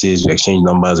addresses, we exchange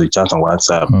numbers, we chat on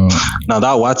WhatsApp. Now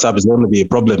that WhatsApp is going to be a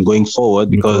problem going forward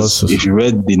because if you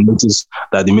read the notice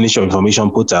that the Ministry of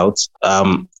Information put out,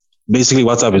 basically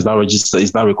WhatsApp is now registered,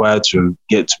 is now required to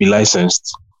be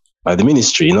licensed by the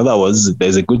ministry. In other words,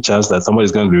 there's a good chance that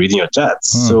somebody's going to be reading your chats.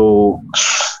 So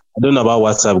I don't know about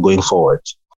WhatsApp going forward.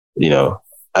 I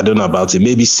don't know about it.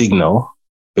 Maybe Signal,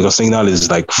 because Signal is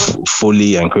like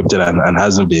fully encrypted and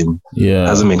hasn't been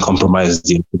compromised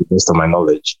to the best of my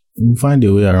knowledge. We'll find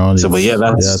a way around it. But yeah,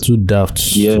 they are too daft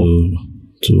to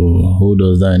hold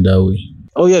us down in that way.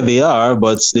 Oh yeah, they are.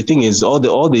 But the thing is, all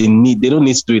they need, they don't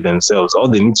need to do it themselves. All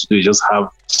they need to do is just have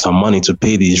some money to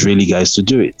pay the Israeli guys to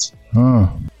do it.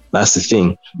 That's the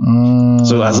thing.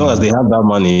 So as long as they have that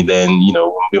money, then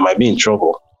we might be in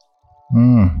trouble.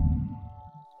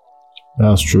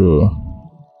 That's true.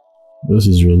 Those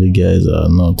Israeli guys are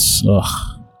nuts.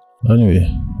 Anyway,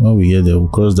 when we get there, we'll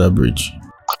cross that bridge.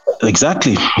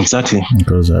 Exactly.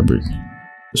 Cross that bridge.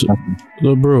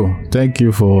 So bro, thank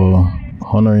you for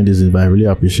honoring this invite. I really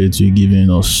appreciate you giving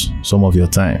us some of your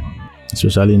time,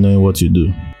 especially knowing what you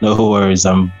do. No worries.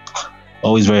 I'm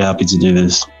always very happy to do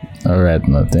this. All right,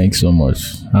 now thanks so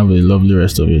much. Have a lovely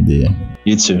rest of your day.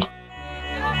 You too.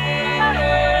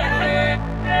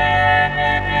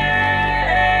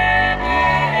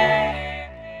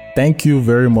 Thank you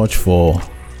very much for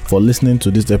listening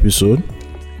to this episode.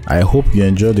 I hope you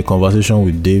enjoyed the conversation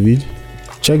with David.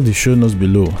 Check the show notes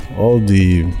below. All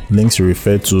the links you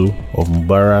referred to of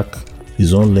Mubarak,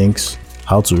 his own links,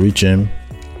 how to reach him.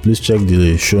 Please check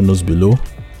the show notes below.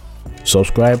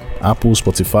 Subscribe, Apple,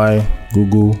 Spotify,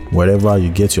 Google, wherever you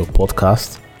get your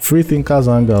podcast. Free Thinkers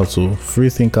Hangout, Free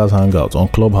Thinkers Hangout on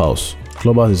Clubhouse.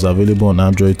 Clubhouse is available on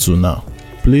Android too now.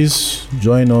 Please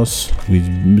join us.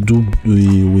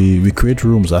 We create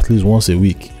rooms at least once a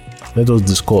week. Let us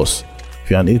discuss. If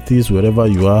you're an atheist, wherever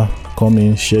you are, come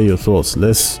in, share your thoughts.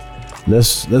 Let's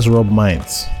rub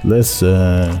minds. Let's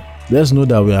know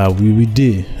that we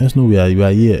did. Let's know we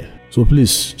are here. So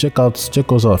please check us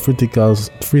out.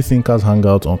 Free Thinkers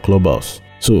Hangout on Clubhouse.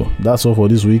 So that's all for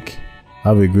this week.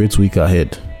 Have a great week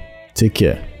ahead. Take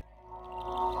care.